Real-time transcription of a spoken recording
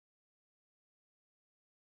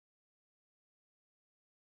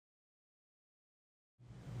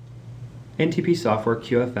NTP Software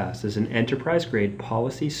QFS is an enterprise-grade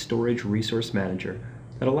policy storage resource manager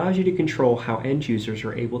that allows you to control how end users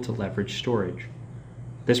are able to leverage storage.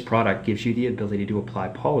 This product gives you the ability to apply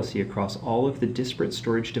policy across all of the disparate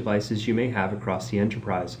storage devices you may have across the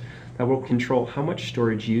enterprise that will control how much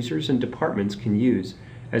storage users and departments can use,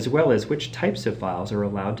 as well as which types of files are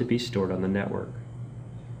allowed to be stored on the network.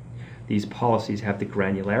 These policies have the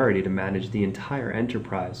granularity to manage the entire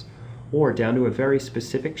enterprise, or down to a very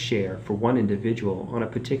specific share for one individual on a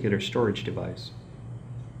particular storage device.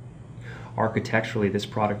 Architecturally, this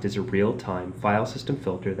product is a real-time file system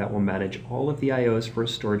filter that will manage all of the IOs for a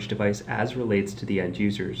storage device as relates to the end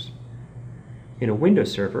users. In a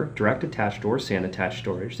Windows server, direct attached or SAN attached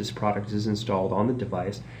storage, this product is installed on the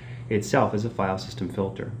device itself as a file system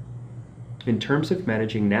filter. In terms of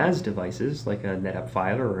managing NAS devices, like a NetApp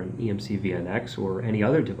filer or an EMC VNX or any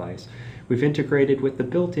other device, we've integrated with the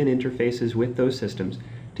built-in interfaces with those systems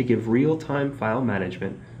to give real-time file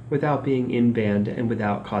management without being in-band and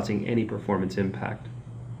without causing any performance impact.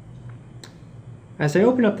 As I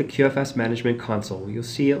open up the Qfs Management Console, you'll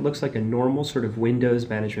see it looks like a normal sort of Windows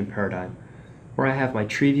management paradigm, where I have my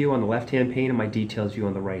tree view on the left-hand pane and my details view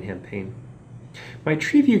on the right-hand pane. My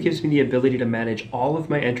tree view gives me the ability to manage all of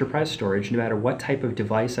my enterprise storage no matter what type of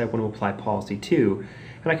device I want to apply policy to,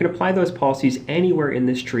 and I can apply those policies anywhere in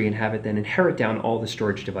this tree and have it then inherit down all the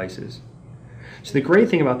storage devices. So the great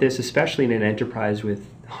thing about this, especially in an enterprise with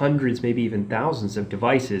hundreds, maybe even thousands of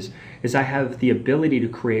devices, is I have the ability to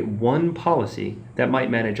create one policy that might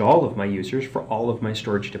manage all of my users for all of my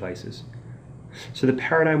storage devices. So the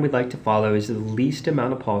paradigm we'd like to follow is the least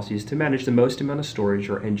amount of policies to manage the most amount of storage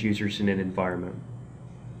or end users in an environment.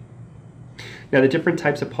 Now, the different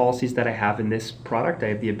types of policies that I have in this product, I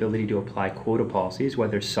have the ability to apply quota policies,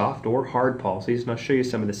 whether soft or hard policies, and I'll show you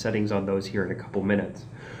some of the settings on those here in a couple minutes.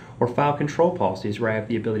 Or file control policies, where I have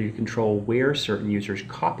the ability to control where certain users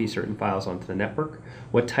copy certain files onto the network,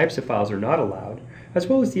 what types of files are not allowed, as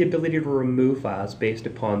well as the ability to remove files based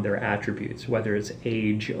upon their attributes, whether it's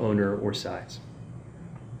age, owner, or size.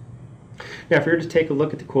 Now, if we were to take a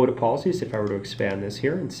look at the quota policies, if I were to expand this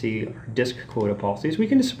here and see our disk quota policies, we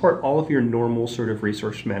can support all of your normal sort of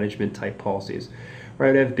resource management type policies, where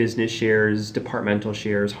I would have business shares, departmental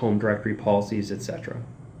shares, home directory policies, etc.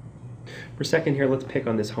 For a second here, let's pick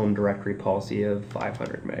on this home directory policy of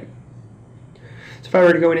 500 meg. So if I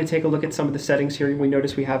were to go in and take a look at some of the settings here, we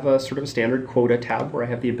notice we have a sort of a standard quota tab where I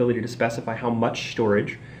have the ability to specify how much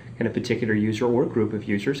storage can a particular user or group of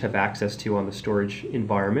users have access to on the storage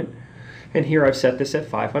environment. And here I've set this at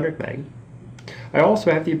 500 meg. I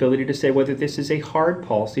also have the ability to say whether this is a hard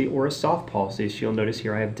policy or a soft policy. So you'll notice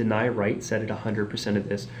here I have deny write set at 100% of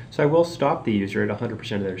this, so I will stop the user at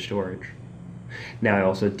 100% of their storage. Now, I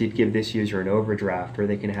also did give this user an overdraft where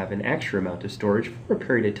they can have an extra amount of storage for a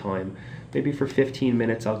period of time. Maybe for 15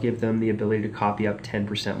 minutes I'll give them the ability to copy up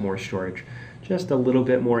 10% more storage. Just a little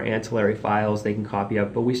bit more ancillary files they can copy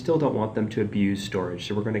up, but we still don't want them to abuse storage,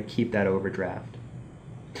 so we're going to keep that overdraft.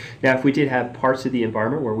 Now, if we did have parts of the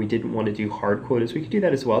environment where we didn't want to do hard quotas, we could do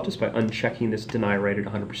that as well just by unchecking this deny write at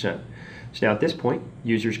 100%. So now at this point,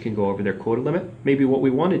 users can go over their quota limit. Maybe what we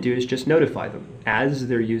want to do is just notify them as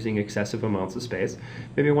they're using excessive amounts of space.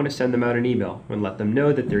 Maybe I want to send them out an email and let them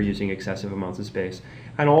know that they're using excessive amounts of space,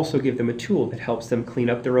 and also give them a tool that helps them clean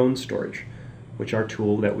up their own storage, which our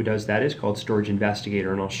tool that does that is called Storage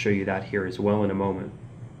Investigator, and I'll show you that here as well in a moment.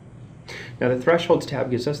 Now, the Thresholds tab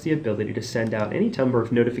gives us the ability to send out any number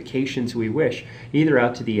of notifications we wish, either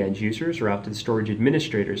out to the end users or out to the storage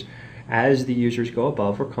administrators, as the users go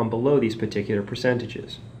above or come below these particular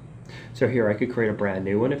percentages. So here I could create a brand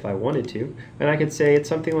new one if I wanted to, and I could say it's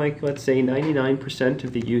something like, let's say 99%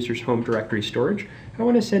 of the user's home directory storage. I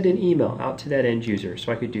want to send an email out to that end user,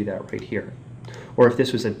 so I could do that right here. Or if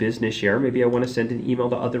this was a business share, maybe I want to send an email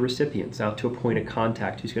to other recipients, out to a point of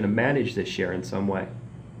contact who's going to manage this share in some way.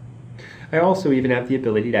 I also even have the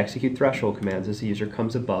ability to execute threshold commands as the user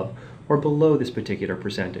comes above or below this particular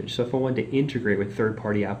percentage. So if I wanted to integrate with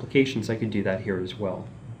third-party applications, I could do that here as well.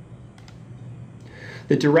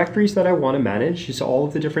 The directories that I want to manage is all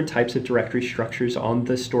of the different types of directory structures on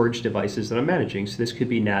the storage devices that I'm managing. So this could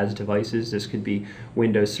be NAS devices, this could be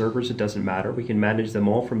Windows servers, it doesn't matter. We can manage them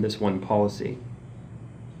all from this one policy.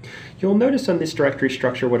 You'll notice on this directory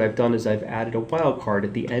structure what I've done is I've added a wildcard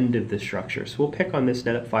at the end of the structure. So we'll pick on this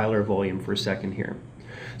NetApp filer volume for a second here.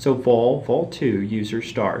 So vol2 user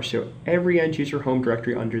star. So every end user home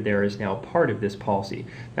directory under there is now part of this policy.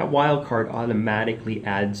 That wildcard automatically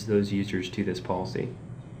adds those users to this policy.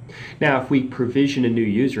 Now, if we provision a new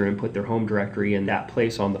user and put their home directory in that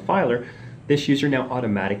place on the filer, this user now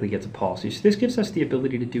automatically gets a policy. So this gives us the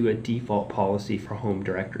ability to do a default policy for home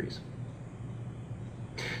directories.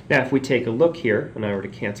 Now if we take a look here, and I were to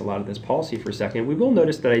cancel out of this policy for a second, we will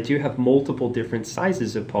notice that I do have multiple different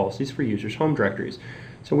sizes of policies for users' home directories.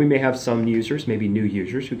 So we may have some users, maybe new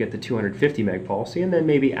users, who get the 250 meg policy, and then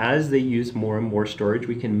maybe as they use more and more storage,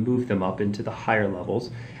 we can move them up into the higher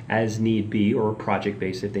levels as need be, or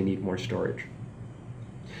project-based if they need more storage.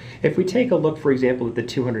 If we take a look, for example, at the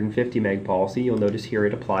 250 meg policy, you'll notice here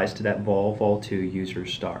it applies to that vol2 user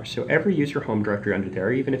star. So every user home directory under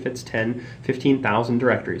there, even if it's 10, 15,000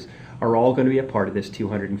 directories, are all going to be a part of this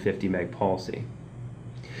 250 meg policy.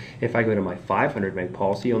 If I go to my 500 meg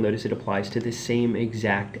policy, you'll notice it applies to the same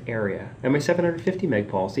exact area. And my 750 meg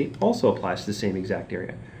policy also applies to the same exact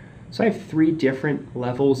area. So I have 3 different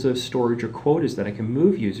levels of storage or quotas that I can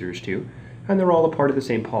move users to, and they're all a part of the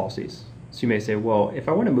same policies. So you may say, well, if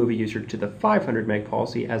I want to move a user to the 500 meg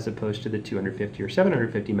policy as opposed to the 250 or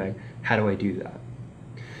 750 meg, how do I do that?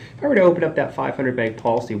 If I were to open up that 500 meg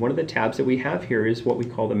policy, one of the tabs that we have here is what we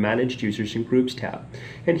call the Managed Users and Groups tab.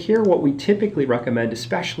 And here what we typically recommend,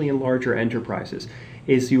 especially in larger enterprises,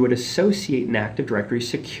 is you would associate an Active Directory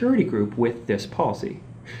security group with this policy.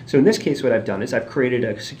 So in this case, what I've done is I've created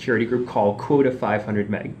a security group called Quota 500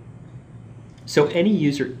 meg. So any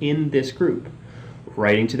user in this group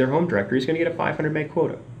writing to their home directory is going to get a 500 meg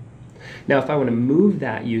quota. Now if I want to move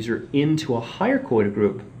that user into a higher quota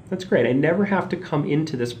group, that's great. I never have to come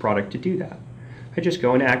into this product to do that. I just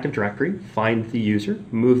go into Active Directory, find the user,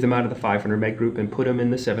 move them out of the 500 meg group and put them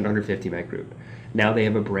in the 750 meg group. Now they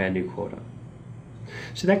have a brand new quota.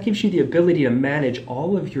 So that gives you the ability to manage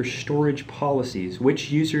all of your storage policies, which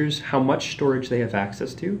users, how much storage they have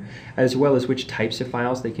access to, as well as which types of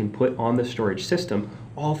files they can put on the storage system,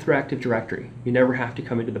 all through Active Directory. You never have to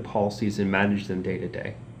come into the policies and manage them day to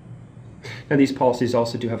day. Now these policies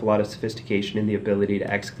also do have a lot of sophistication in the ability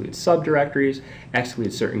to exclude subdirectories,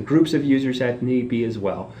 exclude certain groups of users at need be as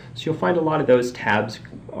well. So you'll find a lot of those tabs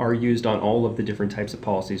are used on all of the different types of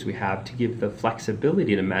policies we have to give the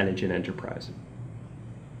flexibility to manage an enterprise.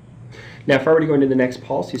 Now if I were to go into the next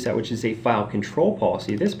policy set, which is a file control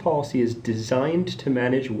policy, this policy is designed to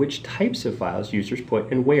manage which types of files users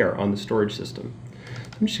put and where on the storage system.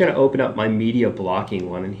 I'm just going to open up my media blocking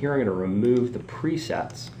one, and here I'm going to remove the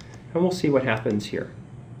presets, and we'll see what happens here.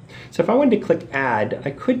 So if I wanted to click Add,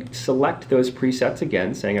 I could select those presets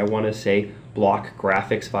again, saying I want to say block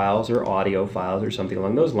graphics files or audio files or something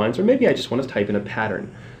along those lines, or maybe I just want to type in a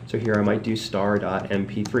pattern. So here I might do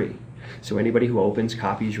star.mp3. So anybody who opens,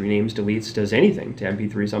 copies, renames, deletes, does anything to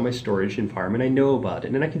MP3s on my storage environment, I know about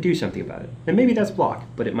it and I can do something about it. And maybe that's blocked,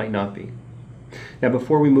 but it might not be. Now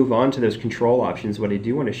before we move on to those control options, what I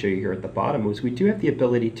do want to show you here at the bottom is we do have the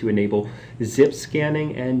ability to enable zip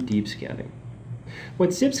scanning and deep scanning.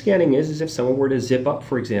 What zip scanning is if someone were to zip up,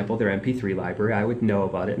 for example, their MP3 library, I would know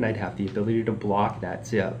about it and I'd have the ability to block that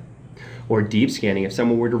zip. Or deep scanning, if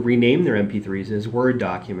someone were to rename their MP3s as Word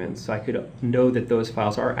documents, I could know that those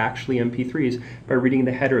files are actually MP3s by reading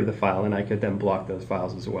the header of the file, and I could then block those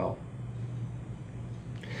files as well.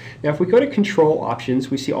 Now if we go to control options,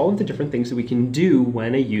 we see all of the different things that we can do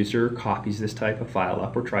when a user copies this type of file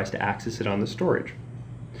up or tries to access it on the storage.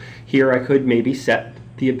 Here I could maybe set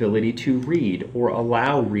the ability to read or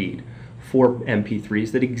allow read for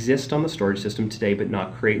MP3s that exist on the storage system today but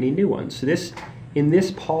not create any new ones. So in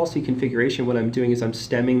this policy configuration, what I'm doing is I'm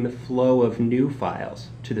stemming the flow of new files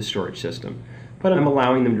to the storage system, but I'm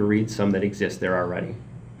allowing them to read some that exist there already.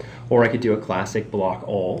 Or I could do a classic block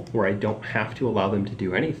all, where I don't have to allow them to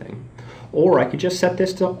do anything. Or I could just set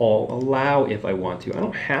this to all allow if I want to. I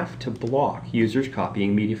don't have to block users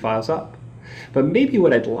copying media files up. But maybe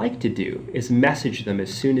what I'd like to do is message them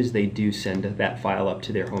as soon as they do send that file up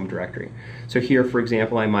to their home directory. So here, for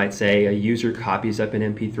example, I might say a user copies up an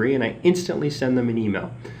MP3 and I instantly send them an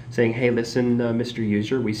email saying, hey, listen, Mr.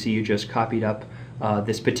 User, we see you just copied up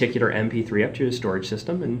this particular MP3 up to your storage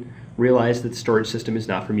system and realize that the storage system is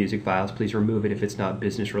not for music files. Please remove it if it's not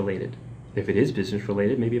business related. If it is business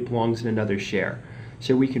related, maybe it belongs in another share.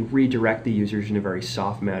 So we can redirect the users in a very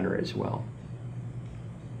soft manner as well.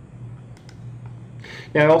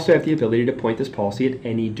 Now I also have the ability to point this policy at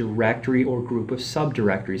any directory or group of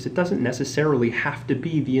subdirectories. It doesn't necessarily have to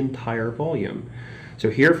be the entire volume. So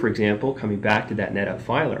here, for example, coming back to that NetApp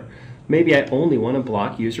filer, maybe I only want to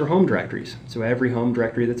block user home directories. So every home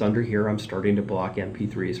directory that's under here, I'm starting to block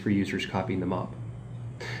MP3s for users copying them up.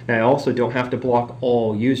 Now I also don't have to block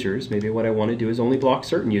all users. Maybe what I want to do is only block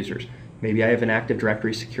certain users. Maybe I have an Active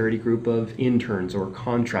Directory security group of interns or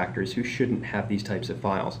contractors who shouldn't have these types of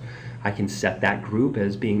files. I can set that group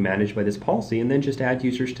as being managed by this policy and then just add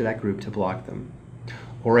users to that group to block them.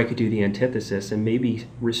 Or I could do the antithesis and maybe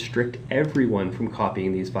restrict everyone from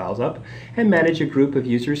copying these files up and manage a group of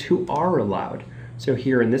users who are allowed. So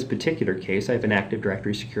here in this particular case, I have an Active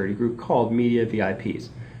Directory security group called Media VIPs.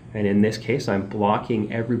 And in this case, I'm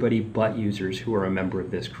blocking everybody but users who are a member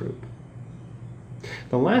of this group.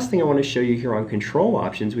 The last thing I want to show you here on control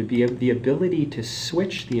options would be the ability to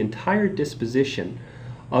switch the entire disposition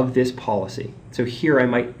of this policy. So here I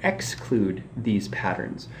might exclude these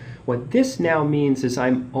patterns. What this now means is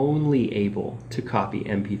I'm only able to copy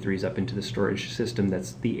MP3s up into the storage system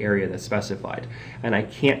that's the area that's specified, and I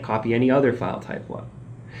can't copy any other file type up.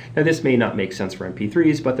 Now this may not make sense for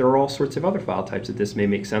MP3s, but there are all sorts of other file types that this may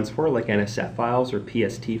make sense for, like NSF files or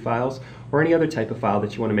PST files, or any other type of file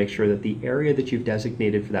that you want to make sure that the area that you've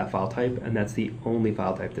designated for that file type, and that's the only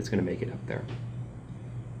file type that's going to make it up there.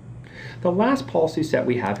 The last policy set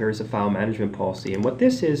we have here is a file management policy, and what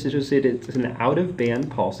this is it's an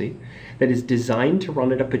out-of-band policy that is designed to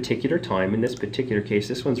run at a particular time. In this particular case,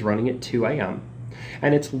 this one's running at 2 a.m.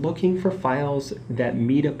 and it's looking for files that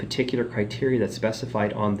meet a particular criteria that's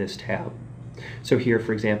specified on this tab. So here,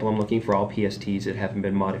 for example, I'm looking for all PSTs that haven't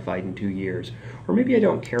been modified in 2 years. Or maybe I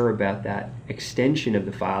don't care about that extension of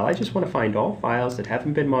the file. I just want to find all files that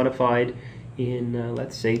haven't been modified in,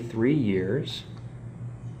 let's say, 3 years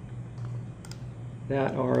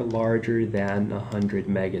that are larger than 100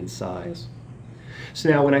 meg in size. So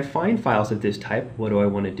now when I find files of this type, what do I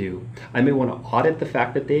want to do? I may want to audit the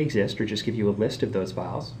fact that they exist, or just give you a list of those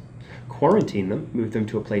files, quarantine them, move them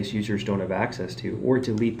to a place users don't have access to, or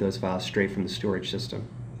delete those files straight from the storage system.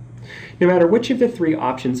 No matter which of the three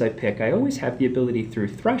options I pick, I always have the ability through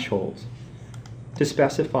thresholds to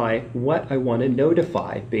specify what I want to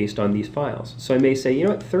notify based on these files. So I may say, you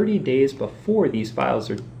know what, 30 days before these files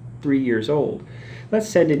are 3 years old, let's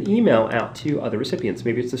send an email out to other recipients.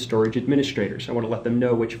 Maybe it's the storage administrators. I want to let them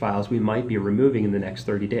know which files we might be removing in the next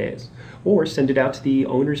 30 days. Or send it out to the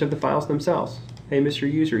owners of the files themselves. Hey, Mr.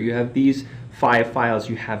 User, you have these 5 files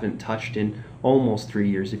you haven't touched in almost 3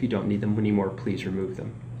 years. If you don't need them anymore, please remove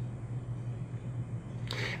them.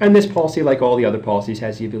 And this policy, like all the other policies,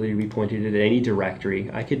 has the ability to be pointed at any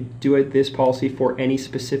directory. I could do this policy for any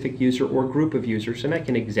specific user or group of users, and I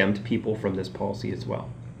can exempt people from this policy as well.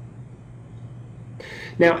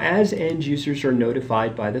 Now, as end users are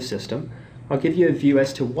notified by the system, I'll give you a view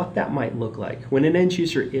as to what that might look like. When an end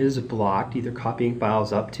user is blocked, either copying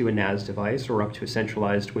files up to a NAS device or up to a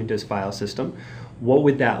centralized Windows file system, what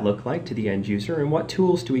would that look like to the end user, and what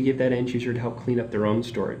tools do we give that end user to help clean up their own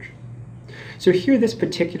storage? So here, this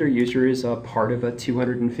particular user is a part of a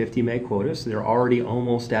 250 meg quota, so they're already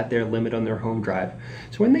almost at their limit on their home drive.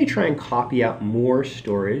 So when they try and copy out more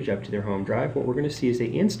storage up to their home drive, what we're going to see is they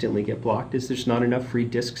instantly get blocked as there's not enough free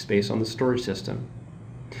disk space on the storage system.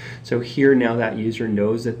 So here, now that user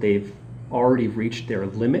knows that they've already reached their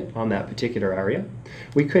limit on that particular area.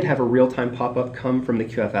 We could have a real-time pop-up come from the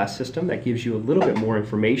QFS system that gives you a little bit more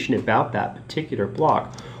information about that particular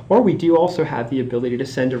block. Or we do also have the ability to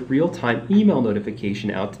send a real-time email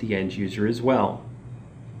notification out to the end user as well.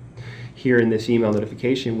 Here in this email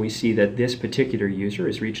notification, we see that this particular user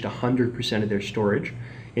has reached 100% of their storage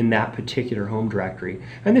in that particular home directory.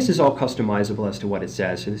 And this is all customizable as to what it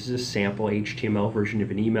says. So this is a sample HTML version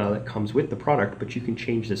of an email that comes with the product, but you can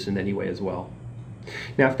change this in any way as well.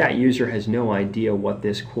 Now, if that user has no idea what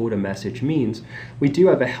this quota message means, we do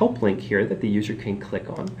have a help link here that the user can click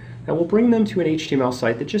on that will bring them to an HTML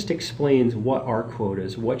site that just explains what are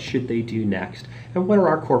quotas, what should they do next, and what are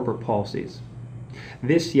our corporate policies.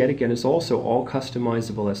 This, yet again, is also all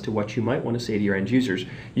customizable as to what you might want to say to your end users.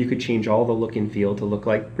 You could change all the look and feel to look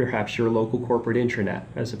like perhaps your local corporate intranet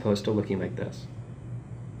as opposed to looking like this.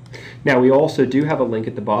 Now, we also do have a link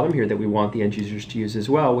at the bottom here that we want the end users to use as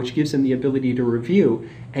well, which gives them the ability to review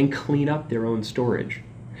and clean up their own storage.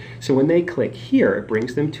 So when they click here, it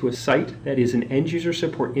brings them to a site that is an end user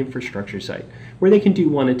support infrastructure site where they can do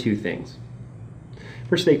one of two things.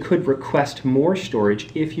 First, they could request more storage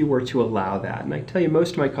if you were to allow that. And I tell you,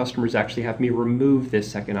 most of my customers actually have me remove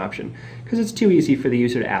this second option because it's too easy for the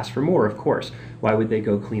user to ask for more, of course. Why would they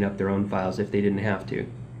go clean up their own files if they didn't have to?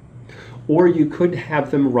 Or you could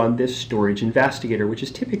have them run this storage investigator, which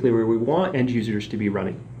is typically where we want end users to be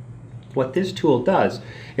running. What this tool does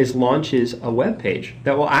is launches a web page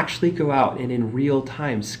that will actually go out and in real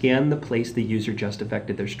time scan the place the user just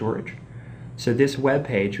affected their storage. So this web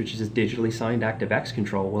page, which is a digitally signed ActiveX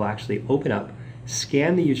control, will actually open up,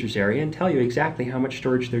 scan the user's area, and tell you exactly how much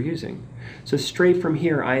storage they're using. So straight from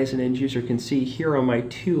here, I as an end user can see here are my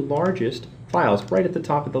 2 largest files right at the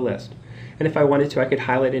top of the list. And if I wanted to, I could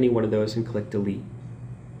highlight any one of those and click delete.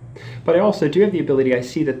 But I also do have the ability, I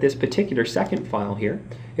see that this particular second file here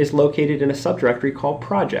is located in a subdirectory called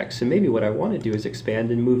projects. So maybe what I want to do is expand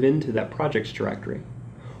and move into that projects directory,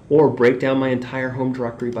 or break down my entire home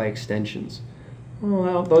directory by extensions.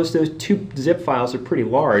 Well, those two zip files are pretty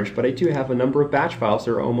large, but I do have a number of batch files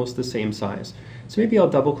that are almost the same size. So maybe I'll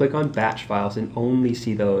double click on batch files and only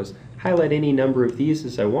see those. Highlight any number of these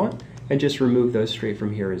as I want, and just remove those straight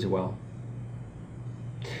from here as well.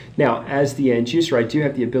 Now, as the end user, I do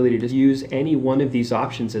have the ability to use any one of these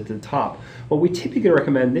options at the top. What we typically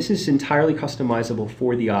recommend, this is entirely customizable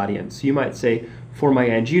for the audience. You might say, for my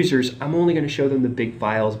end users, I'm only going to show them the big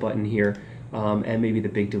files button here, and maybe the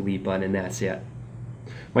big delete button, and that's it.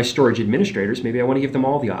 My storage administrators, maybe I want to give them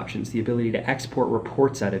all the options, the ability to export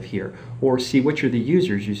reports out of here, or see which are the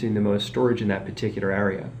users using the most storage in that particular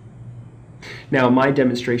area. Now, in my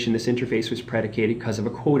demonstration, this interface was predicated because of a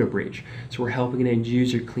quota breach. So we're helping an end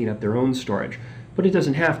user clean up their own storage. But it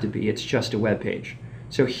doesn't have to be, it's just a web page.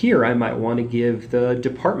 So here I might want to give the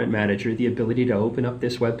department manager the ability to open up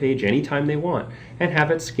this web page anytime they want and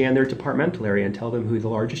have it scan their departmental area and tell them who the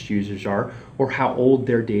largest users are or how old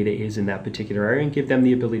their data is in that particular area and give them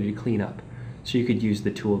the ability to clean up. So you could use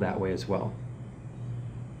the tool that way as well.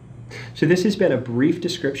 So this has been a brief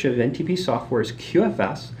description of NTP Software's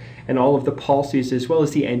QFS and all of the policies as well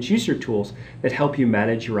as the end user tools that help you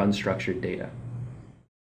manage your unstructured data.